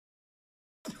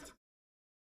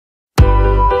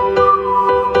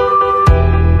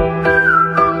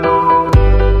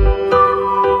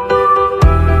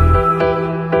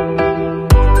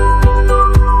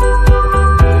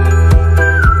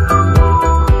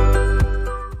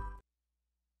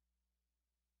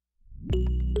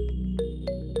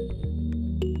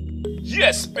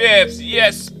Yes, babes.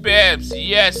 Yes, babes.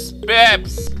 Yes,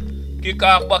 babes. Kick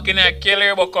off back in a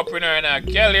Carabao Cup in a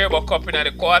Carabao Cup in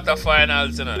the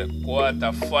quarterfinals. You know, the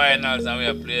quarterfinals,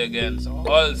 and we play against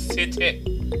Hull City.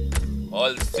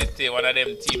 Hull City, one of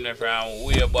them teams that from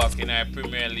way back in our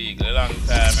Premier League, a long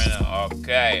time, you know.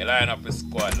 Okay, line up the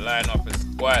squad, line up the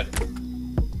squad.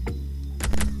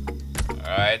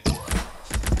 Alright.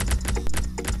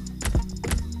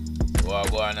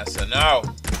 Go on, so now.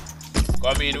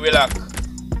 Come in, Willock.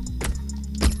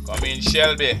 Come in,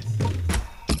 Shelby.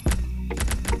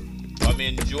 Come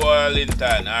in, Joel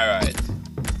Linton. Alright.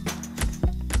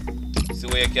 See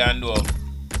what you can do.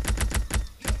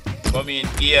 Come in,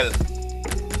 Gale.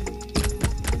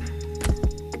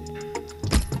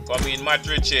 Come in,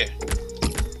 Matrice.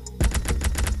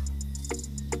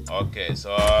 Okay, so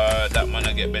that man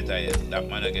will get better yet. That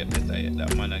man will get better yet.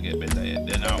 That man will get better yet.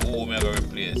 Then who am I going to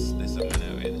replace this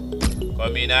man with?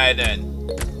 Come in, Aiden.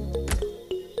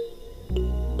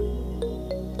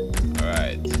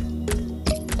 Alright.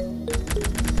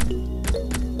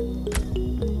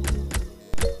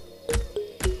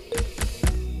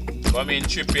 Come in,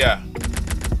 Trippier.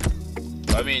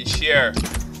 Come in, Shear.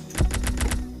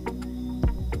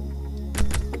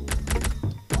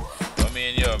 Come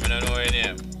in, yo, I don't know your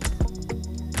name.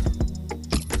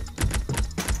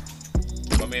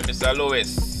 Come in, Mr.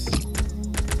 Lewis.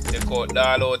 Take out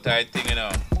Darlow type thing, you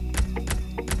know.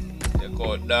 Take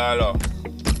out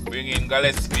Darlow. Bring in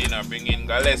Gillespie, you know. Bring in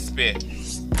Gillespie.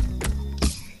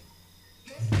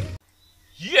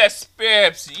 Yes,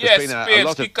 babes. Yes, There's been babes. a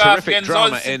lot of Kick off terrific against drama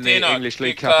Hull in City, the English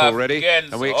League Kick Cup off already,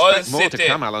 against and we Hull expect more to City.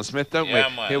 come, Alan Smith, don't Yeah,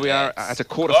 we? man, Here we are yes. at a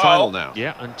quarter-final Go. now.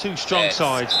 Yeah, and two strong Let's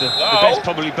sides. The go. best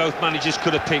probably both managers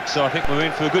could have picked, so I think we're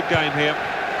in for a good game here.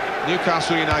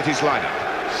 Newcastle United's lineup.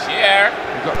 Share.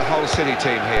 We've got the whole City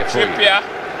team here for you. Trippier.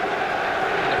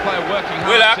 The player working hard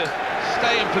Willock. to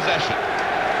stay in possession.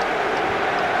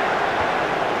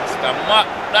 Mr.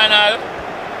 McDonald.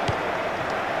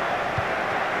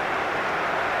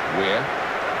 Weir.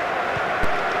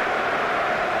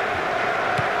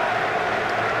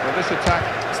 Well, this attack...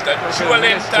 Mr.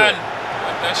 Joelinton.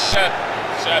 What a shot.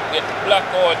 Shot get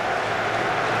blocked out.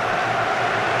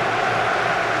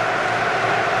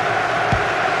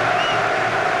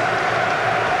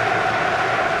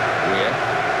 Weir.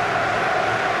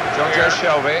 John Joe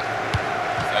Shelby.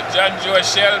 Mr. John Joe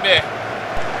Shelby.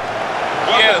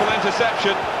 Wonderful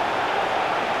interception.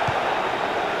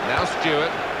 Now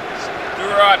Stewart.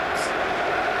 Stewart.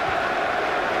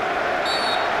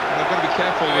 They've got to be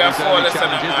careful with Yeah, these early listen,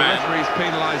 challenges. The man. referee's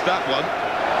penalised that one.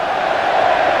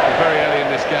 We're very early in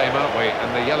this game, aren't we? And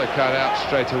the yellow card out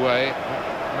straight away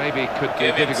maybe could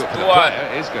be Give it difficult for the Stewart. player.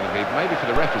 It is going to be, maybe for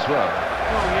the ref as well.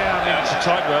 Well, yeah, I mean, it's a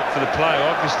tightrope for the player,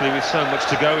 obviously, with so much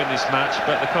to go in this match,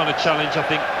 but the kind of challenge, I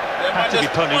think, had to be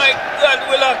punished. My God,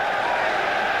 Willock.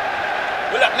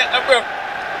 Willock, net up, bro.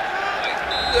 My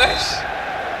gosh.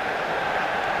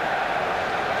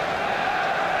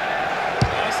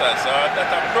 So that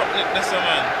a broke it, this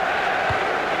man.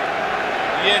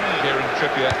 Kieran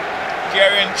Trippier.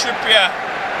 Kieran Trippier.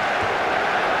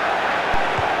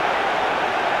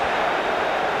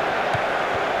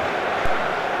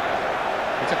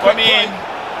 It's a Come quick in.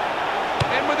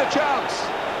 play. In with a chance.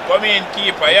 Come in,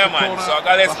 keeper, yeah, It's a man. corner So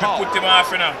Gillespie for Hull. put him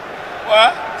off, you know.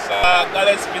 What? So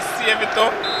Gillespie save it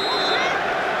up.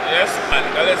 Yes, man.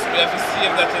 Gillespie have to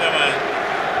save that, you know, man.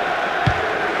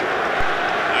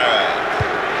 Alright.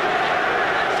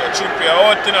 So Trippier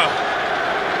out, you know.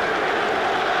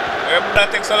 Where that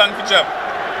takes so long to job?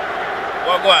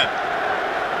 What go on?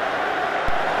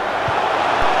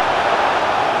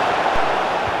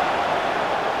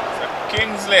 So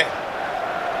Kingsley.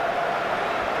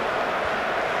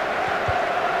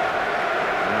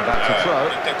 Now that's a throw.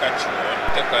 Take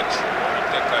a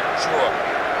throw.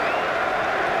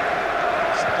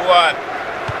 Stuart.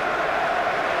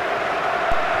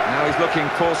 Now he's looking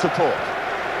for support.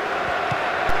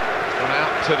 Gone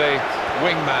out to the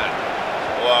wingman.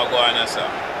 Oh, go on, sir.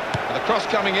 And the cross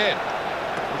coming in.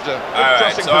 It's a good Alright,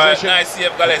 crossing so position. nice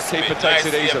save Gillespie. The keeper Nice takes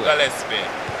it save easily. Gillespie.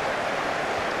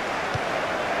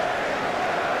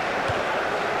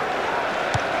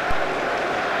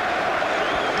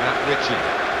 Matt Ritchie.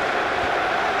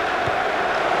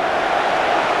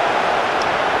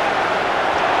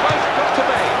 Close got to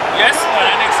be. Yes,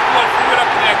 man, next goal for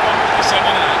Willock in the competition,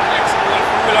 you know. Next goal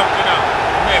for Willock, you know.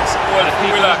 Next goal The for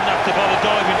keeper Willock. doesn't have to bother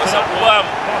diving for What's that up, one. Bam?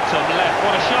 Bottom left,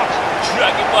 what a shot.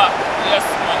 Drag it back. Yes,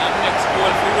 man, and next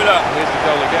goal for Willock. Here's the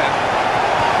goal again.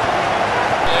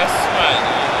 Yes, man.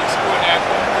 Next goal in the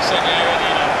competition already,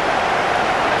 you know.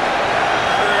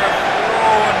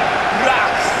 Brown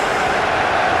rocks.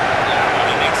 Yeah, man,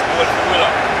 the next goal for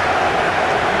Willock.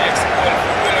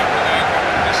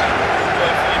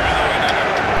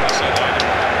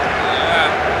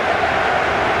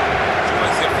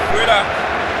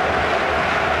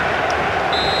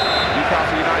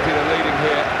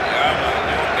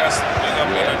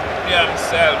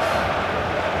 yourself.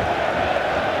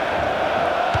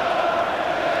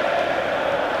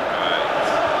 Right.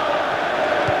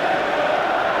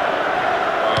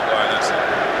 Oh, go on, that's it.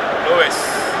 Lewis.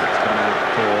 It's coming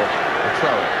for the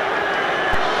throw.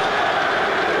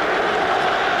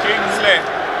 Kingsley.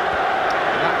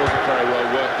 And that wasn't very well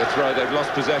worked, the throw. They've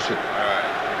lost possession. All right.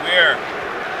 Weir.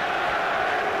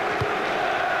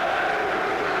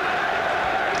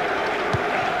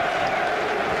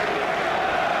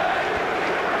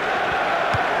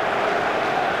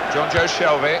 John Joe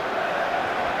Shelby. Oh,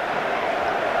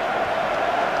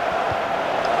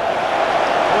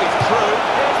 he's through.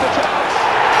 Here's the chance.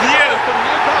 Yeah. From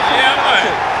Newcastle. Yeah,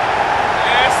 man.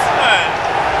 Yes, man.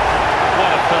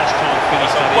 What a first time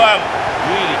finish that Bam. is.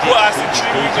 Really did. What's the switch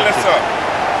his tree boots up.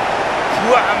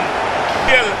 Wham.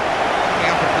 Kill. Let me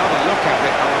have another look at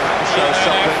it. Oh, that will show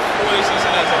something. Foolishness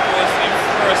as opposed to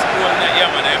first goal in that.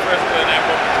 Yeah, man. First goal in that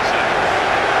competition.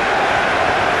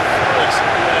 First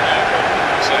goal in that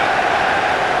competition.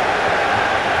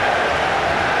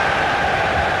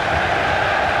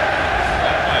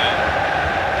 Yeah, man.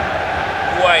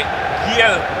 White.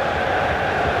 Gill.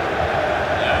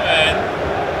 Yeah, man.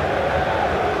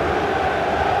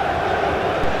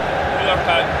 Look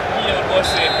at Gill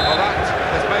Bossy. Well, that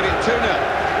has made it 2-0.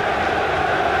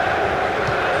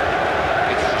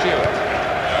 It's Stewart.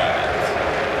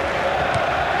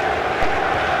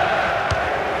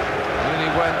 And then he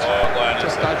went,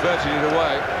 just diverted it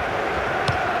away.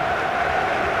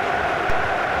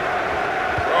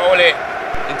 Rowley.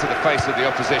 Into the face of the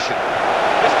opposition.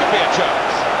 This could be a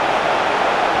chance.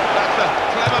 That's a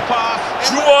clever pass.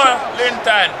 Joe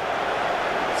Linton.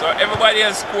 So everybody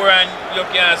else score and you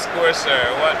can't score,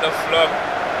 sir. What the flop?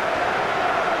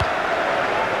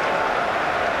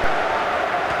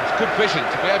 It's good vision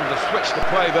to be able to switch the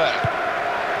play there.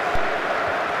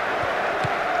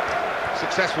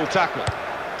 Successful tackle.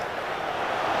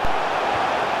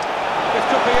 This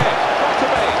could be it. Got to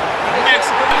be. Next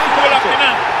goal up, you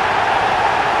know.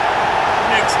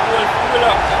 Next goal, pull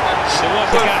up. There was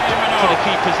a gap to the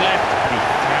keeper's left. He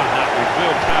found that with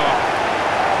real power.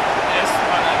 Yes,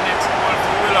 man. And next goal,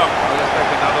 pull up. Well, let's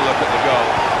take another look at the goal.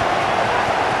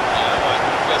 Yeah, man.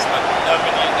 Just like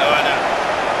dominate the one.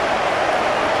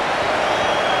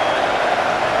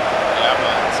 Yeah,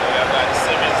 man. So we have got the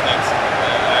semis next.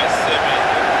 Nice semi.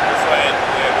 Before I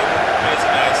play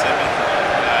nice semi.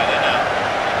 Yeah, you know.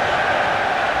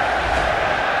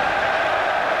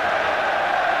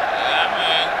 Yeah,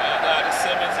 man. We have got the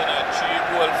semis in a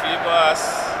 3-goal for your boss.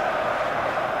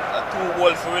 A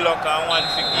 2-goal for Willock and 1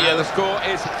 for And Gale. the score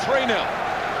is 3-0.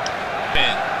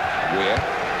 Man. Weir.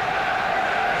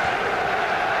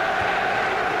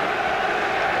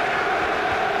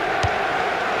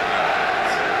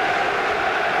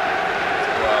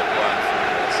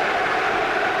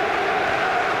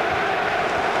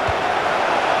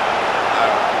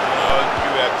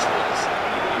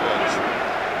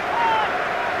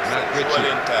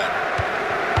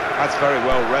 That's very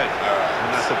well read,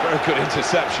 and that's a very good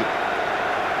interception.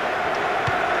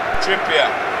 Trippier.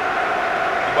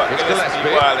 It's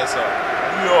Gillespie. Yacht.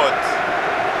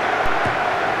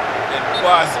 Then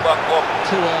pass back up.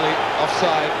 Too early,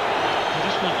 offside. I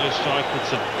just want your striker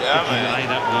to lay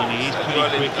that one. He is pretty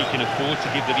quick. He can afford to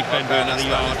give the defender another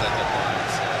yard.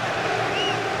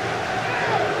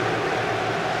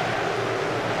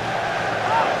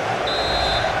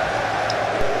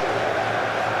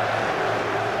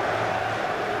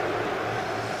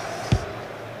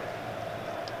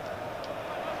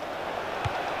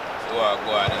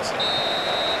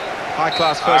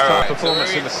 High-class first-half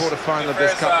performance in the quarter-final of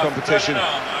this cup competition,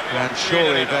 and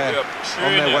surely they're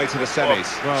on their way to the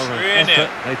semis. Well, the effort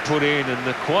they put in and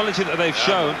the quality that they've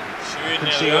shown, you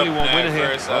can see only one winner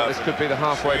here. Well, this could be the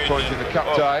halfway point in the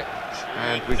cup tie,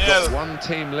 and we've got one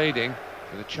team leading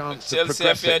with a chance to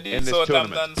progress it in this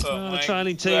tournament. Well, the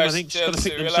trailing team, I think, just got to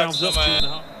pick themselves up.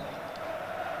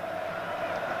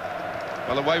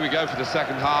 Well, away we go for the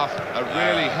second half, a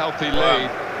really healthy lead.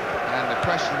 And the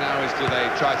question now is, do they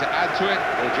try to add to it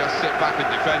or just sit back and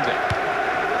defend it?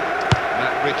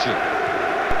 Matt Ritchie.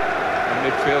 In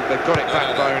midfield, they've got it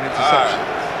back via an interception.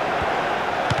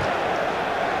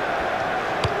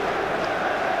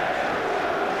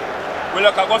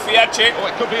 Willock, I go for your check.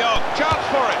 Oh, it could be on. Chance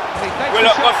for it.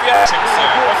 Willock, go for your check, sir.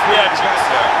 Go for your check,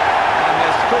 sir. And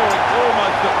they're scoring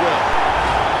almost at will.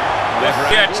 Whatever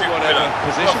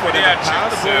position, whatever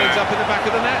power, the ball ends up in the back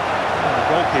of the net. Well, the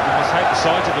goalkeeper must hate the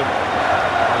sight of them. Well,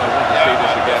 I want to see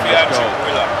this again, this goal.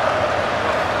 Willock.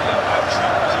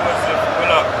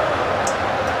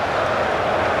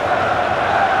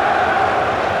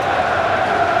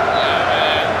 Yeah,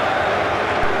 man.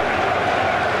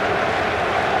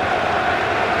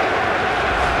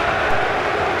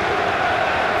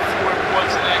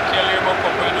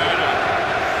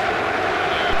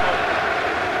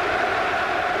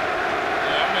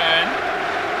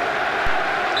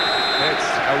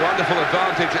 ample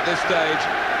advantage at this stage.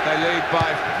 They lead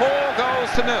by 4 goals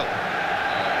to 0.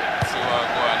 See what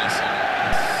go on this one.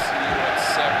 See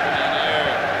what's happening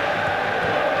here.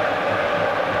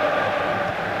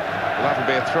 Well, that'll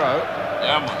be a throw.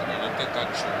 Yeah, man. They'll take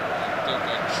a throw. They'll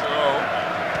take a throw.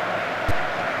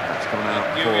 That's coming out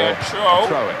Give for you a throw.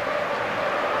 throw-in.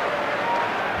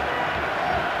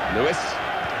 Lewis.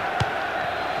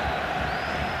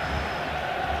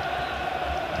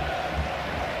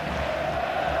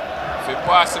 If you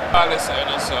pass the ball, it's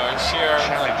share.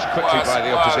 Challenged quickly by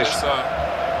the opposition.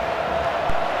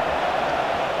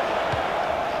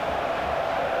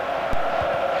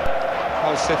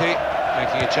 Hull City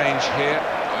making a change here.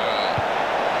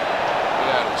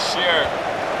 Yeah, share.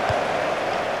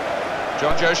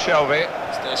 John Joe Shelby.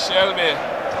 It's the Shelby.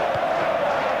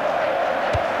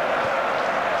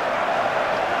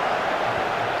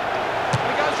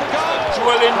 He goes for goal.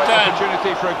 Great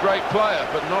Opportunity for a great player,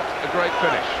 but not a great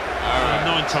finish. Right.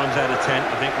 9 times out of 10,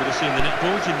 I think we'd have seen the net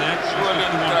balls in there. It's 51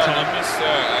 time.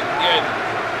 Again.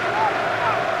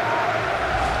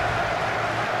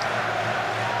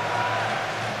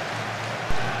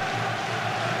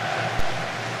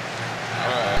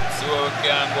 Alright, so we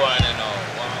can go on now.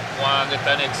 Want to get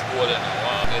the next goal now.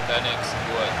 Want to get the next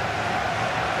goal.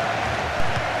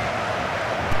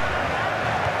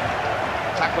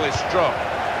 Tackle is strong.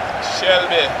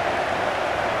 Shelby.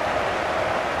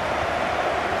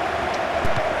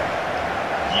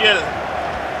 Hill.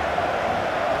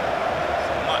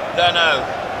 McDonald.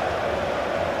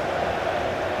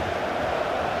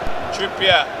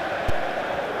 Trippier.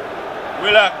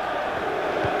 Willock.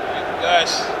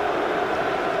 Gosh.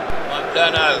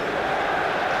 McDonald.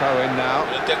 Throw in now.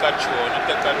 We'll take a throw. We'll take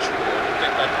a throw. We'll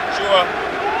take a throw.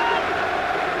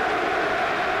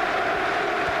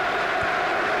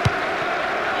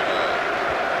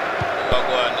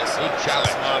 Good challenge.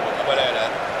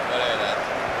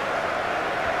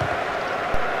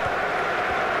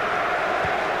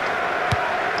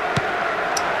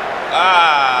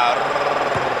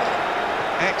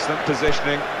 Excellent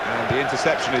positioning, and the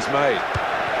interception is made.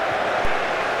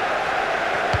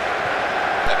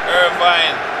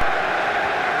 Irvine.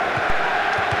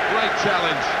 Great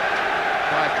challenge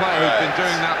by a player who's been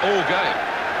doing that all game.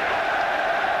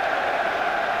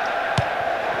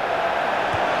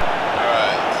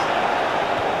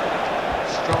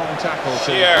 Strong tackle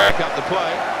to break up the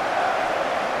play.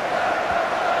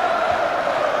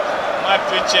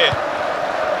 Matrice.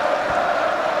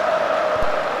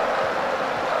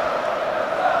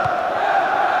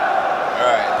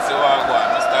 Alright, so I'll go on.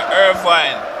 Mr.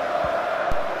 Irvine.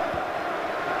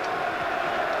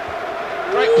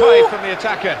 Great play from the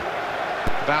attacker.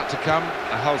 About to come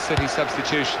a Hull City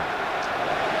substitution.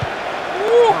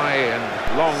 High and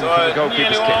long so for the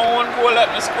goalkeeper's kick. So one goal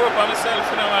let me score by myself,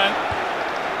 you know, man.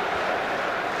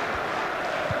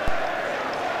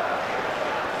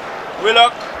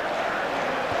 Willock.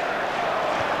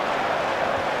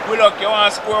 Willock, you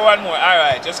want to score one more?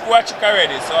 Alright, just score a chick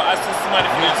already. So assist the man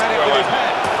if you score one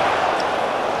more.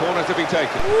 Corner to be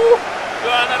taken. Go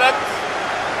on that.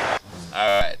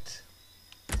 Alright.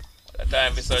 The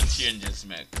time for some changes,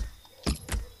 mate.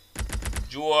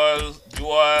 Joel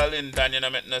Linton, you know,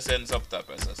 make no sense up top,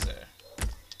 as I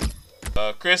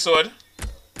say. Chris Wood.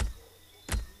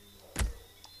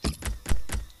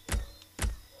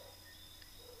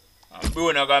 And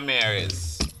Bruno Ramirez.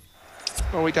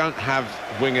 Well, we don't have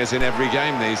wingers in every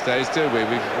game these days, do we?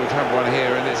 We've had one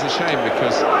here, and it's a shame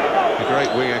because a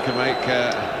great winger can make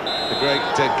a great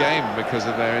game because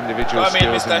of their individual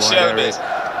skills in wide areas.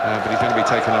 But he's going to be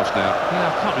taken off now. Yeah,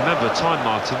 I can't remember a time,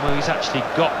 Martin, where he's actually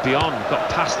got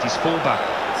past his fullback.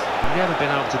 He's never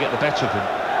been able to get the better of him.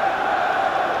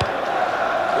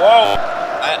 Wow!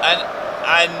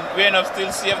 And we're not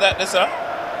still save that, sir.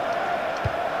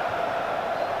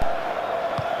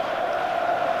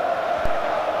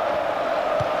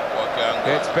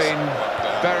 It's been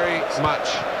very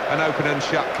much an open and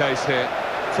shut case here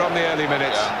from the early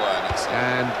minutes,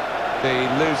 and the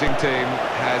losing team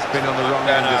has been on the wrong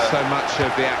end of so much of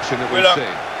the action that we've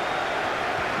seen.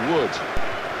 Wood.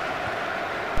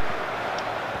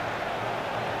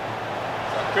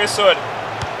 Chris Wood.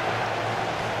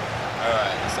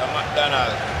 Alright, so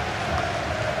McDonald.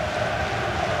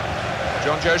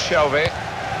 John Joe Shelby.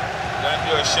 John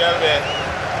Joe Shelby.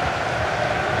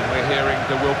 We're hearing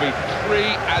there will be 3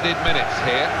 added minutes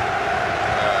here.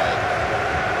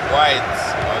 White,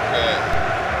 okay.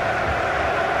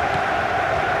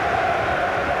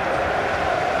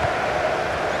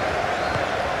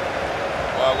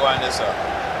 Well, go on this one.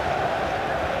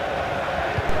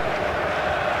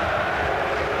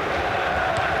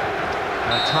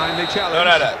 A timely challenge. None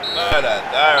of that. None of that.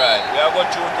 Alright, we are going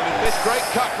through to This great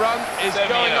cup run is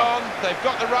going on. They've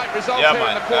got the right result yeah, here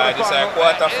man. in the quarter-final. This is a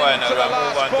quarter-final. Into the We'll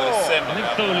move last on to the four. semi. I think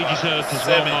thoroughly deserved as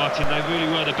well, Martin. They really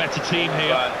were the better team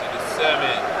here. Move on to the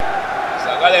semi.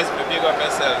 So, let's big up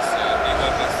yourself, sir. Big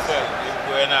up yourself.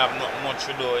 You're going to have not much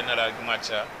to do in that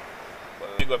match. But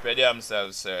big up your damn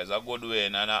self, sir. It's a good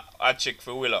win. And a check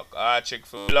for Willock. A check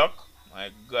for Willock.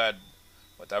 My God.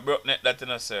 But I broke neck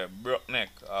that, sir. Broke neck.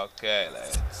 Okay,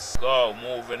 let's go.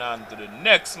 Moving on to the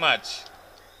next match.